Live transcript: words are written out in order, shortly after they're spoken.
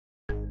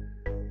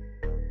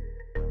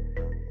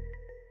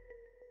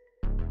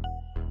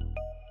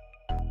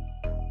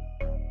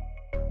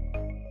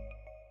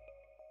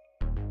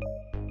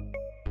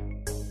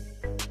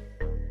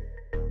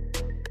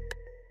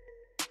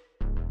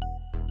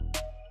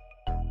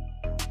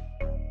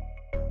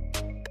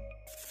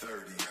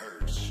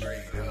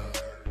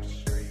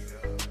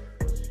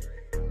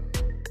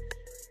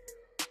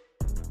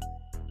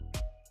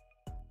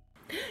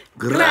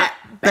Glap,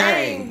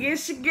 bang.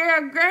 It's your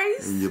girl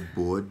Grace. And your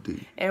boy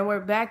D. And we're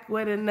back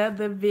with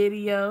another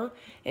video.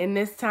 And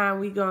this time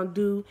we gonna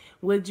do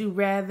Would You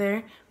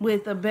Rather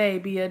with a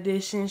baby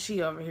edition.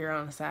 She over here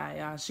on the side,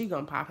 y'all. She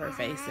gonna pop her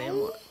face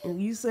in.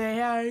 And you say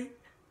hi.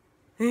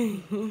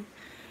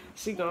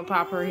 She gonna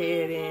pop her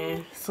head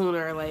in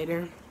sooner or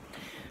later.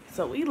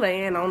 So we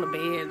laying on the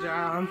bed,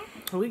 y'all.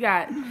 We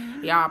got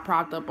y'all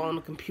propped up on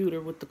the computer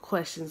with the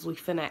questions we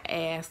finna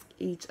ask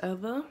each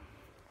other.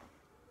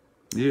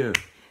 Yeah.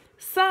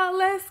 So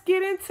let's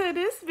get into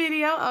this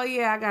video. Oh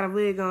yeah, I got a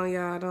wig on,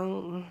 y'all.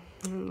 Don't.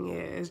 Yeah,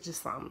 it's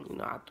just something, you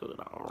know. I threw it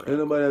on. Ain't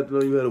nobody have to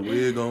know you had a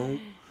wig on.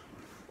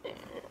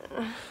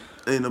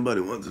 Ain't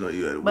nobody want to know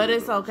you had a wig on. But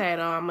it's okay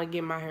though. I'm gonna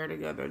get my hair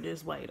together.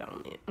 Just wait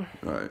on it.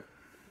 All right.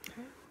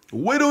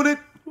 Wait on it.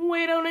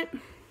 Wait on it.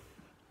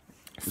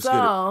 Let's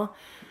So,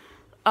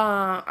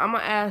 I'm gonna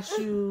ask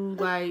you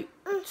like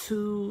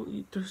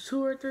two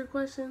or three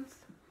questions.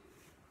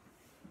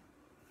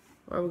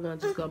 Or we're gonna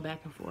just go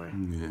back and forth.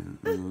 Yeah.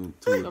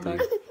 Go back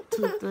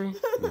 2 or 3.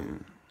 Yeah.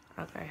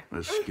 Okay.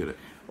 Let's get it.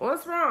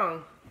 What's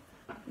wrong?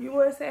 You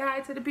wanna say hi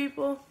to the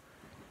people?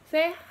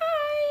 Say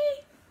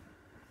hi.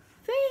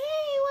 Say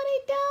hey.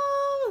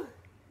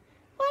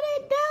 What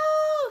it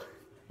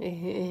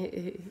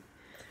do?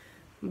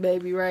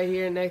 Baby right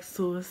here next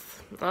to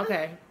us.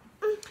 Okay.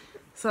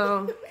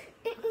 So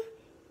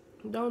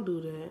don't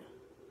do that.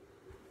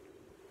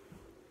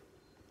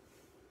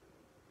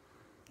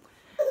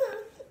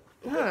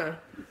 Huh?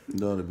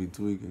 Daughter be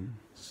tweaking.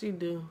 She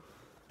do.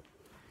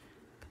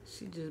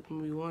 She just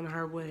be on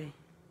her way.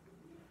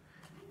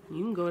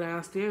 You can go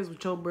downstairs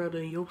with your brother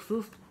and your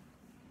sister.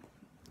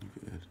 You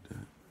can edit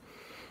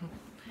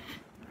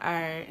that.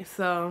 Alright,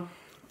 so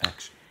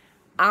Action.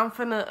 I'm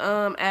finna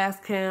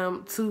ask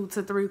him 2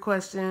 to 3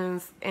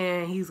 questions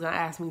and he's gonna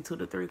ask me 2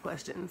 to 3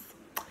 questions.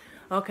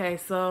 Okay,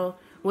 so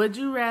would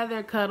you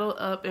rather cuddle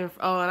up and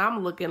and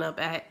I'm looking up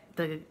at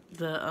the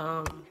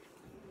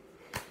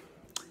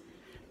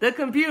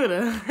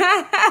computer.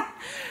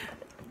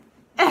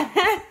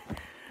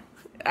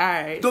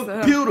 Alright. The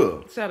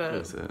computer. Shut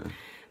up.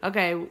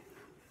 Okay.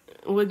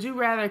 Would you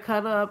rather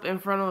cuddle up in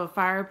front of a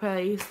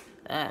fireplace,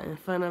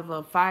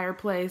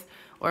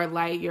 or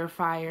light your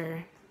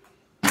fire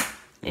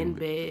in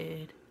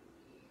bed?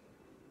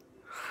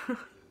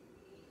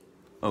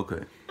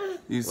 Okay.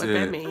 You What said,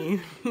 that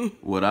mean?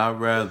 would I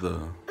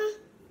rather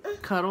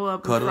Cuddle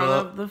up in front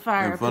of the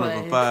fireplace, in front of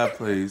a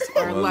fireplace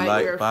or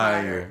light your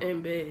fire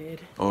in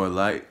bed? Or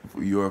light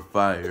your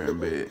fire in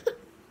bed.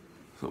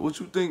 So what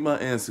you think my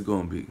answer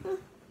gonna be?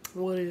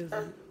 What is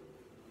it?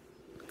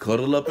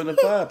 Cuddle up in the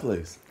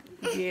fireplace.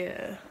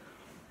 Yeah.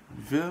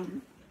 You feel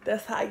me?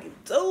 That's how you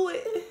do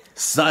it.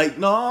 Psych,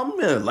 no, I'm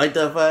gonna light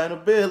that fire in the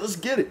bed. Let's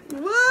get it.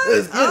 What?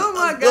 Let's get Oh it.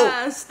 my Let's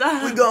gosh, go.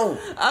 stop. We going.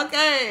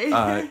 Okay.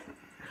 Alright.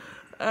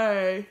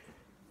 Alright.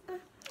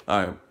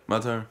 Alright, my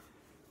turn.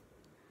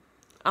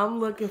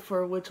 I'm looking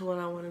for which one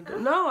I want to do.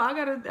 No, I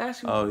gotta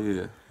ask you. Oh,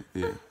 yeah.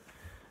 Yeah.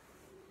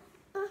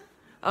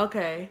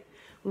 Okay.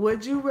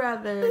 Would you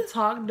rather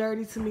talk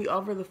dirty to me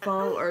over the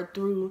phone or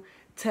through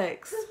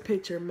text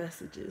picture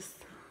messages?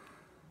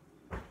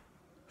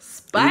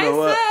 Spicy! You know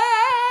what?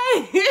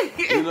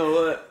 You know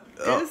what?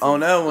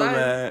 On that one,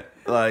 man,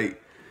 like,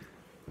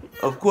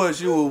 of course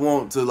you would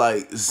want to,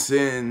 like,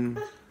 send,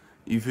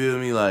 you feel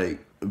me,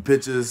 like,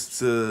 pictures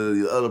to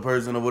the other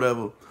person or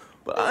whatever.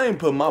 But I ain't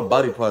put my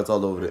body parts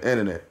all over the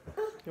internet.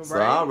 Right. So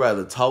I'd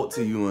rather talk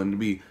to you and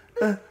be,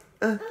 you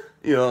know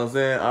what I'm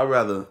saying? I'd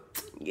rather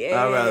be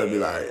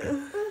like,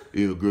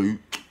 yeah, girl, you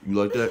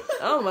like that?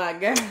 Oh my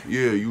God.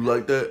 Yeah, you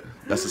like that?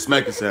 That's a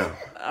smacking sound.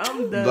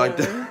 I'm done. You like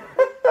that?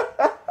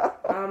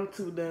 I'm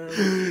too done.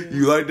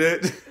 You like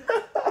that?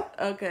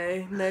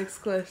 Okay, next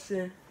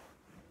question.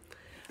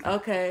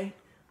 Okay,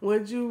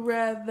 would you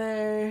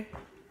rather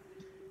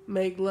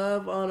make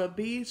love on a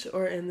beach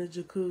or in the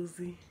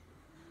jacuzzi?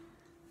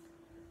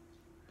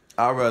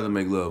 I'd rather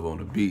make love on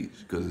the beach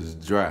because it's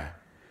dry.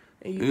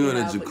 And you in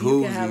a jacuzzi.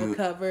 You can have a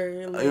cover.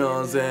 You know what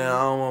I'm saying? I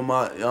don't want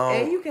my...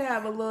 and you can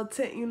have a little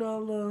tent, you know, a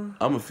little...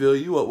 I'm going to fill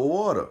you up with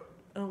water.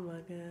 Oh,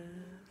 my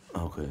God.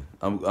 Okay.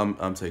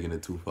 I'm taking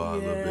it too far a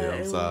little bit.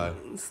 I'm sorry.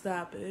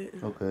 Stop it.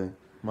 Okay.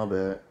 My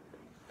bad.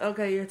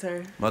 Okay, your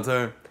turn. My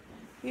turn?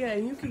 Yeah,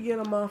 you can get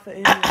them off of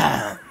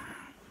anything.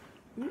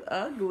 You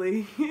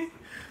ugly.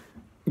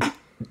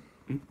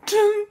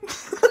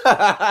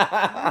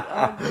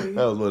 That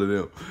was one of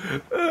them.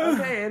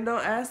 Okay, and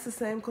don't ask the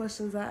same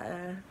questions I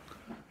asked.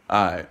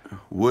 Alright.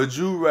 Would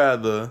you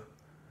rather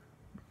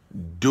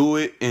do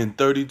it in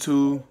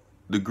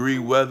 32-degree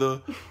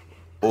weather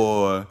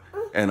or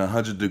in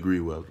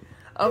 100-degree weather?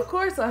 Of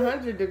course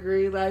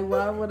 100-degree. Like,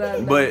 why would I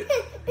not?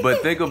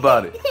 But think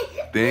about it.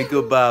 Think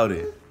about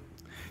it.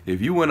 If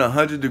you in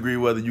 100-degree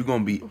weather, you're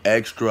going to be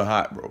extra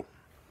hot, bro.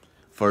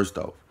 First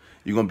off.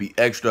 You're going to be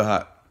extra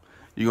hot.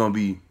 You're going to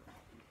be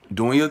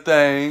doing your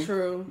thing.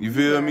 True. You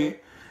feel me? And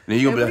then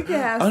you're going to be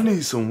like, I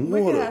need some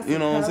water. You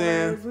know what I'm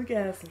saying? We can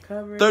have some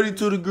coverage.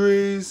 32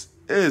 degrees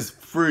is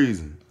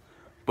freezing.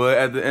 But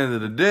at the end of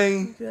the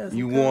day,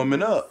 you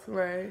warming up.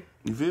 Right.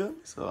 You feel me?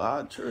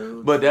 So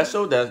True. But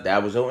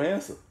that was your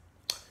answer.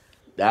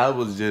 That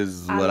was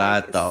just what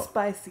I thought.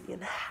 Spicy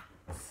and hot.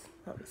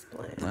 I'm just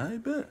playing. I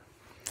bet.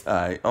 All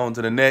right, on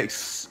to the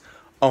next.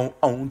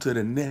 On to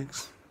the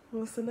next.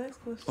 What's the next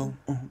question?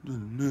 On to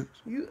the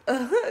next. You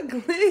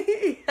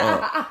ugly.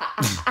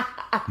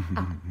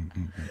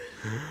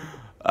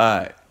 All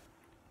right.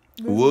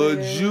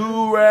 Would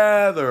you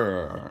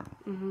rather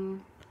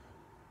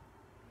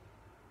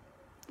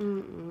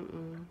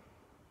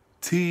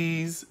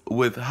tease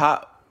with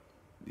hot?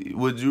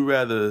 Would you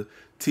rather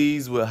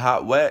tease with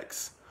hot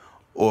wax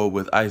or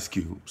with ice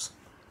cubes?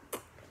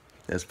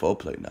 That's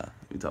foreplay now.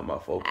 You talking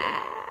about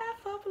foreplay?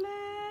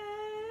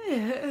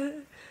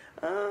 Foreplay.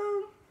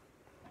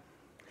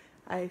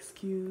 Ice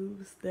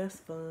cubes. That's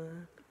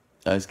fun.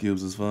 Ice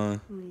cubes is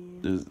fun.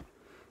 Yeah.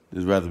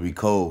 Just rather be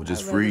cold,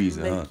 just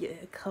freezing, huh? Make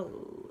it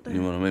cold.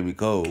 You want to make me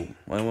cold?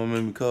 Why you want to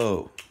make me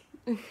cold?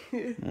 I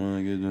want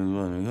to get this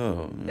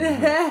cold.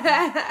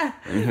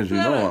 Because you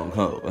know I'm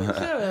cold.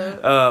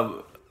 Shut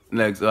up.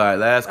 Next, all right,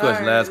 last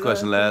question, All right,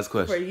 last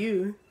question. For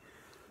you.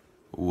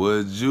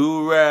 Would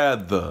you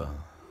rather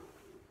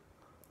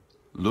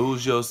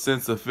lose your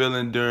sense of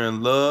feeling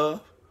during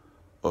love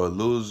or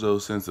lose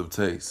your sense of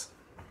taste?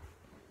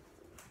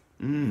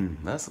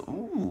 That's a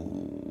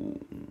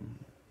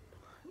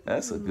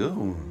good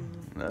one.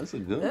 That's a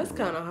good one. That's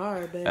kind of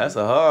hard, baby. That's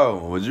a hard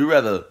one. Would you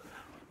rather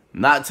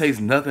not taste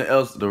nothing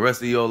else the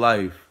rest of your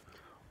life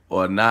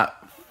or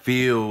not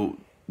feel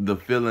the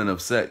feeling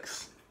of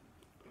sex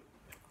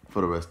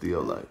for the rest of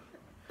your life?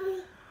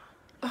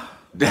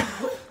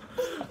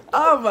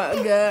 Oh my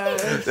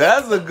gosh.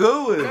 That's a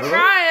good one, bro.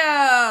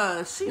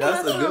 Mariah, she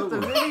That's messing a up good the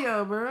one.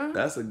 video, bro.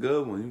 That's a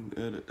good one. You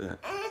can edit that.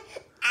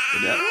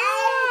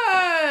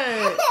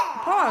 What?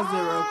 Pause it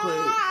real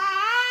quick.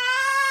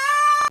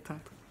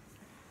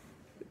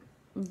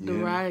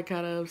 Mariah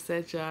kind of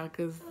upset y'all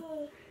because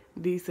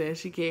D said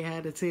she can't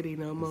have the titty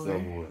no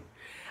more.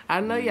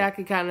 I know y'all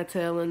can kind of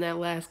tell in that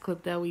last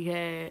clip that we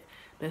had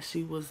that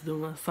she was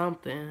doing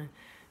something.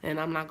 And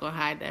I'm not going to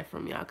hide that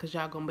from y'all because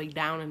y'all going to be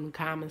down in the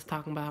comments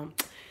talking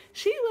about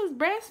she was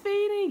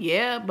breastfeeding.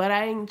 Yeah, but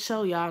I ain't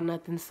show y'all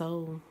nothing,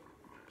 so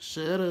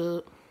shut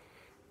up.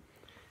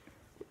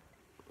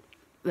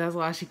 That's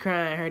why she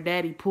crying. Her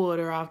daddy pulled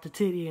her off the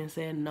titty and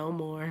said no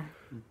more.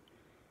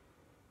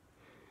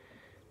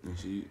 And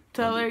she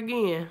Tell her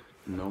again.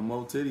 No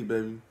more titty,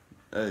 baby.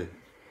 Hey,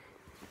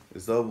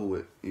 it's over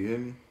with. You hear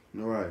me?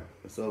 All right,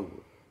 it's over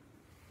with.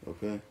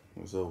 Okay,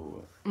 it's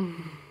over with.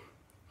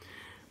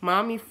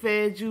 Mommy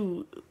fed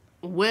you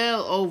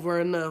well over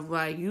enough.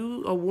 Like,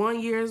 you are 1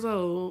 year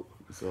old.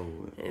 It's over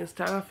with. And it's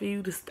time for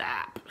you to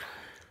stop.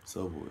 It's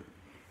over with.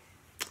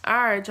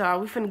 All right, y'all.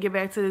 We finna get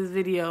back to this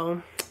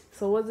video.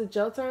 So, was it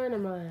your turn or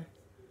mine?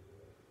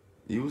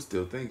 You was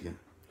still thinking.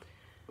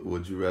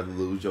 Would you rather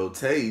lose your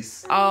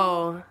taste?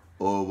 Oh.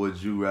 Or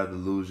would you rather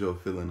lose your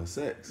feeling of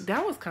sex?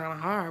 That was kind of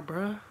hard,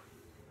 bro.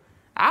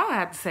 I would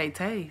have to say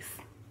taste.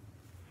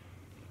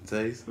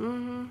 Taste?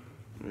 Mm-hmm.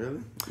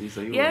 Really?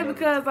 Yeah,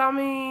 because, I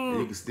mean...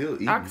 You can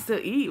still eat. I can still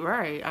eat,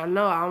 right. I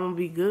know I'm going to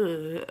be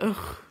good.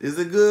 Ugh. Is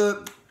it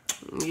good?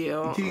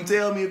 Yeah. Can you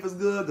tell me if it's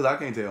good? Because I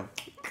can't tell.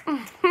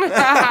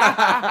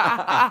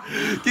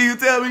 Can you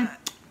tell me?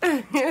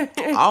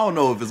 I don't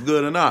know if it's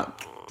good or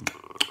not.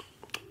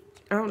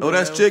 Oh,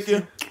 that's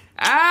chicken?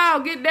 Ow,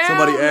 get down,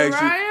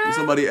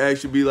 Somebody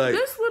asked you, be like...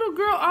 This little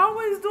girl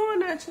always doing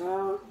that,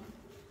 y'all.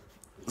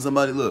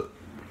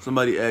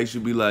 Somebody asked you,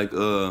 be like,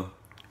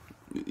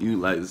 you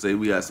like, say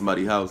we at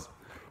somebody's house,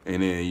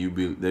 and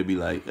then they be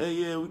like, hey,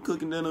 yeah, we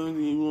cooking dinner,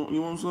 you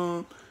want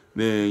some?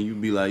 Then you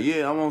be like,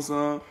 yeah, I want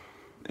some.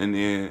 And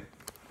then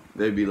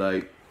they be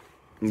like,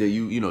 yeah,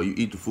 you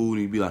eat the food,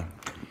 and you be like...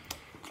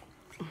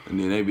 And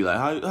then they be like,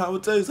 how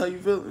it taste? How you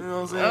feel? You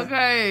know what I'm saying?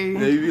 Okay.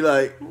 And you be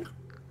like...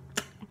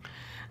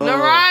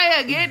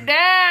 Mariah, get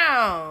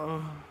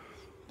down.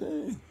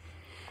 Dang.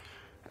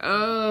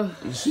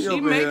 She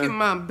making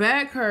my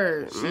back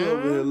hurt. She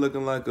over here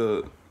looking like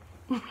a...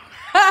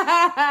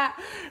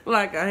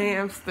 like a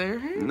hamster.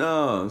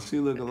 No, she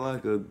looking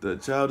like the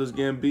Childish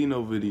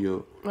Gambino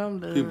video. I'm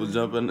done. People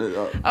jumping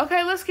up.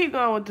 Okay, let's keep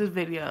going with this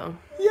video.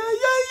 Yeah.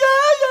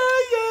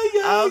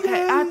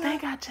 Okay, I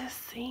think I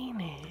just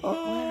seen it.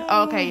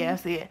 Oh. Okay, yeah, I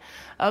see it.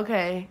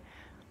 Okay.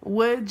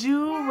 Would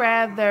you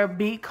rather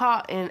be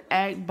caught in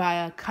act by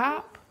a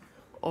cop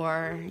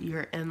or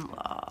your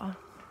in-law?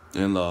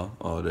 In-law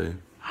all day.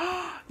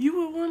 You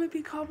would want to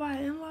be caught by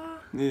an in-law?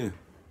 Yeah.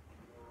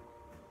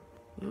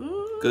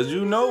 Ooh, Cause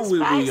you know we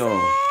be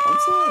on. I'm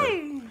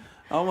sorry.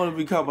 I don't want to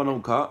be caught by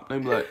no cop. They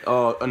be like,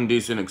 oh,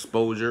 indecent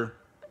exposure.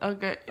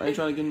 Okay. I ain't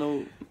trying to get no.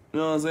 You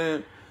know what I'm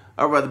saying?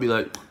 I'd rather be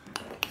like,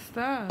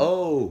 stop.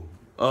 oh,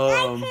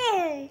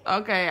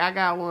 Okay, I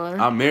got one.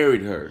 I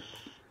married her.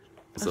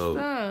 So.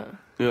 Stop.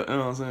 Yeah, you know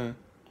what I'm saying?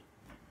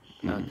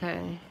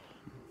 Okay.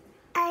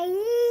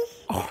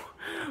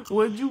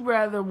 Would you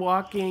rather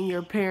walk in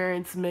your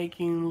parents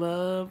making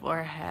love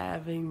or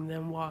having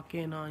them walk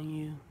in on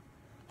you?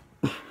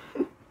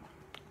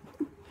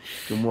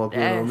 Them walk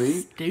in on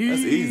me? Deep.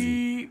 That's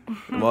easy.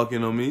 Walk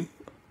in on me?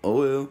 Oh,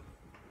 well.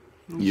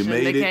 You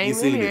made it. You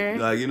seen it.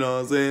 Like, you know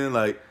what I'm saying?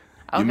 Like,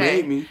 you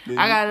made me.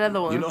 I got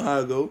another one. You know how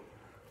it go.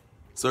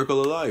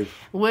 Circle of life.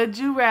 Would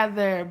you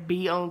rather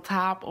be on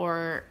top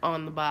or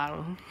on the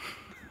bottom?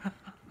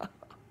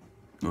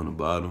 On the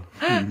bottom.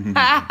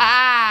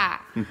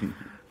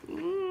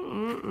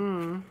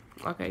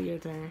 Okay, your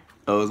turn.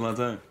 Oh, it's my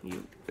turn?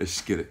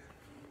 Let's get it.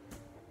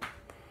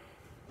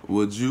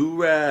 Would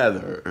you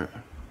rather...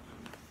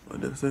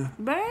 What did I say?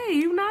 Babe,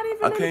 you not even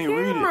in the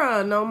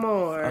camera no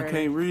more. I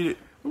can't read it.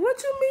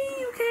 What you mean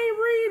you can't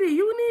read it?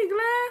 You need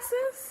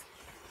glasses?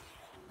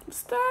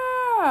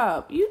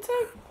 Stop. You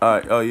take... All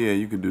right. Oh, yeah,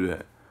 you can do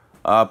that.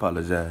 I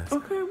apologize.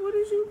 Okay, what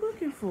is you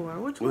looking for?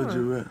 Which one? Would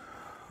you rather...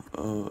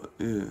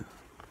 yeah.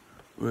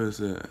 Where is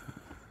that?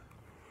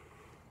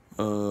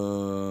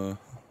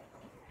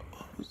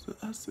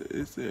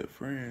 It said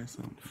friend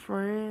something.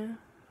 Friend?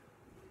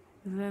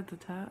 Is that at the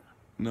top?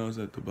 No, it's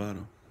at the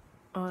bottom.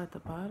 Oh, at the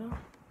bottom?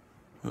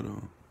 Hold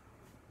on.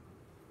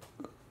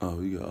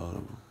 Oh, you got all of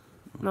them.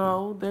 Okay.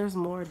 No, there's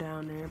more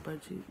down there, but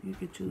you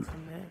could choose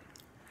from that.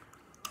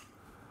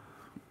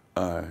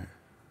 Alright.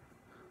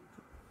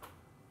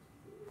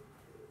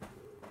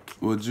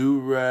 Would you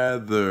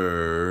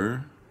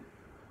rather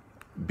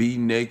be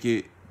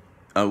naked?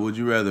 Would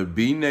you rather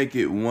be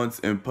naked once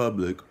in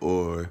public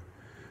or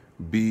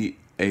be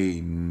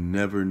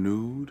never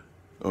nude?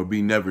 Or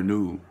be never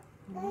nude?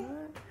 What?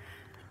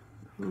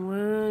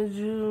 Would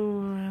you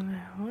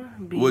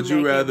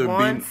rather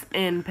once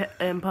in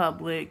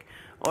public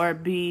or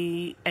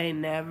be a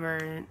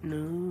never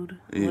nude?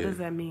 Yeah. What does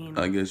that mean?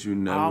 I guess you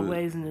never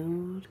always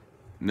nude.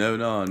 Never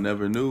nude.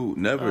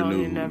 Never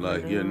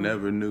nude. You're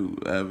never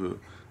nude ever.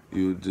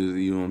 You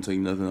don't take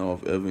nothing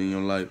off ever in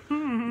your life.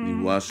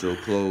 You wash your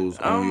clothes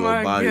on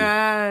your body.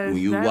 Gosh, when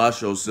you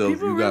wash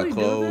yourself, you got really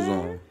clothes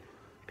on.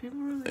 People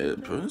really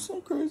There's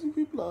some crazy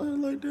people out here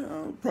like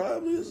that.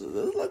 Probably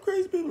there's like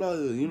crazy people out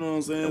here. You know what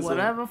I'm saying?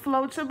 Whatever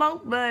floats your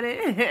boat, buddy.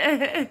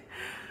 You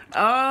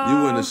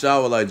in the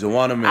shower like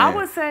Joanna Man. I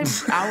would say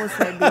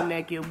be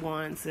naked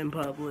once in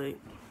public,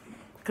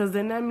 cause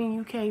then that mean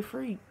you can't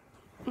freak.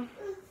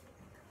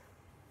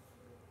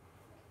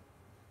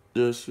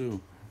 That's true.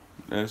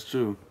 That's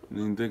true.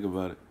 Didn't think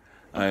about it.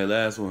 All right,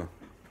 last one.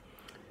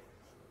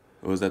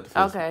 Or was that the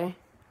first? Okay. One?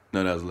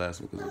 No, that was the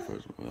last one because the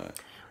first one. All right.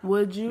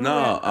 Would you?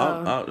 No,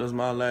 that's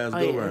my last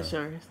go round.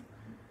 Sure.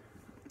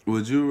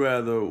 Would you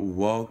rather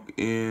walk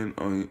in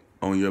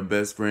on your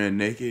best friend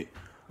naked,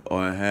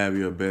 or have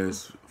your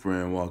best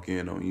friend walk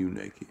in on you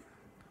naked?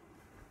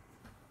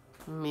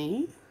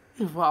 Me?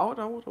 If I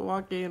would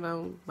walk in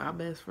on my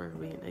best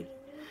friend being naked,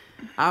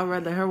 I'd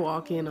rather her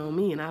walk in on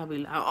me, and I'll be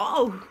like,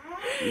 "Oh,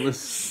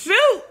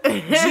 shoot,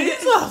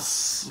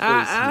 Jesus!"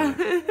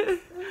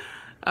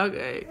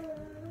 Okay,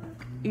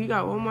 you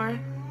got one more.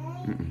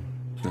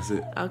 That's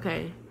it.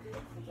 Okay.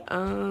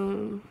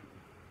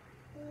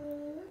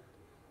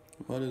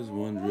 Why does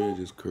one dread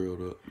just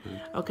curled up?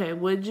 Man? Okay.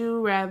 Would you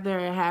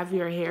rather have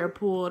your hair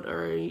pulled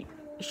or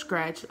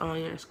scratches on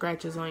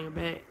your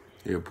back?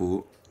 Hair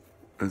pulled.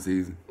 That's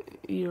easy.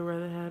 You'd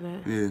rather have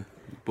that? Yeah.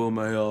 Pull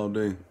my hair all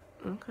day.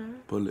 Okay.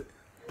 Pull it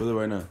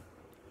right now.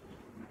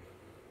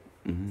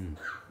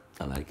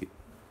 I like it.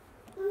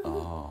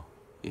 Oh,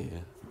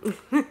 yeah.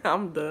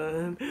 I'm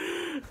done.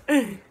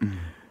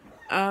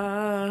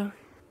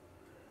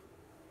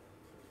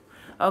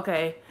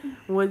 Okay.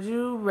 Would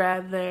you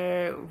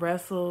rather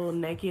wrestle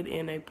naked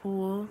in a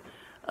pool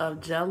of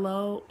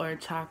Jell-O or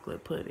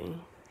chocolate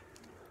pudding?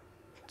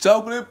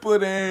 Chocolate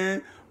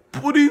pudding.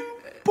 Pudding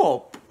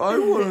pop. I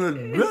want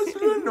to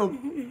wrestle in a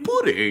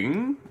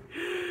pudding.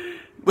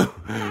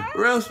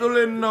 Wrestle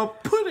in a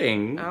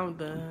pudding. I'm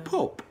done.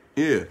 Pop.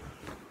 Yeah.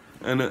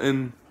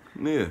 And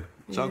yeah.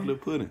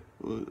 Chocolate pudding.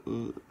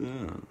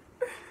 Yeah.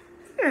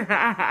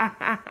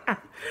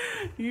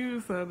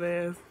 You so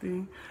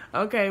nasty.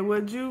 Okay,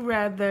 would you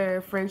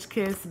rather French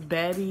kiss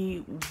Betty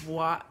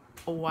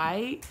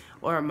White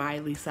or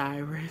Miley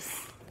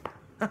Cyrus?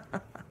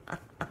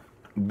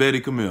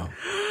 Betty, come here.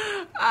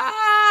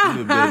 Come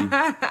here, Betty.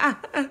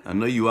 I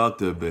know you out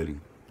there, Betty.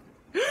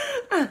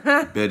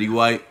 Betty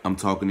White, I'm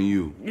talking to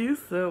you. You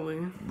silly.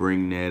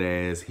 Bring that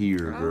ass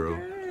here, girl.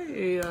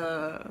 Okay.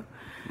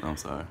 I'm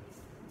sorry.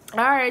 All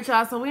right,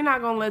 y'all. So we're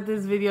not going to let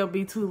this video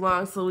be too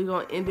long. So we're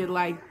going to end it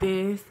like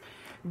this.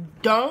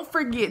 Don't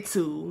forget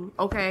to,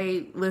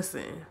 okay,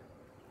 listen,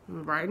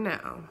 right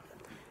now.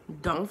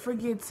 Don't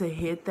forget to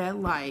hit that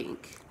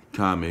like.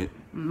 Comment.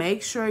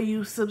 Make sure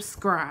you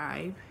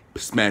subscribe.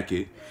 Smack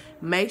it.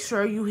 Make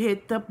sure you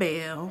hit the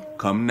bell.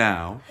 Come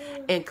now.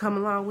 And come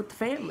along with the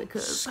family.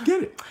 Because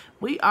get it.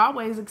 We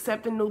always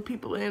accepting new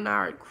people in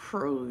our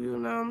crew. You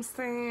know what I'm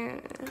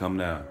saying? Come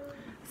now.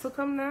 So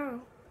come now.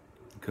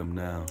 Come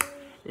now.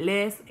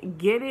 Let's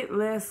get it.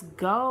 Let's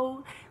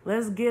go.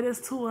 Let's get us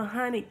to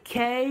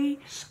 100K.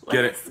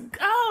 Let's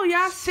go.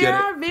 Y'all share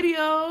our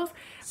videos.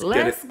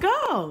 Let's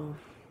go.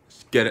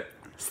 Get it.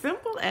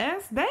 Simple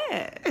as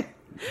that.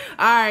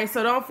 Alright,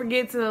 so don't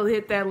forget to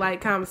hit that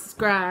like, comment,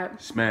 subscribe.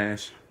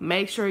 Smash.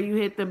 Make sure you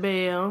hit the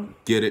bell.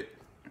 Get it.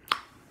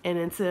 And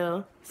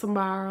until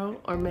tomorrow,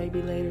 or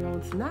maybe later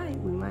on tonight,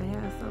 we might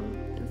have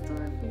something in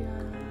store for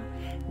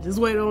y'all. Just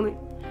wait on it.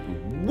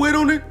 Wait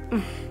on it.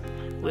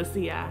 We'll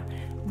see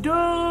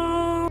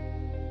y'all.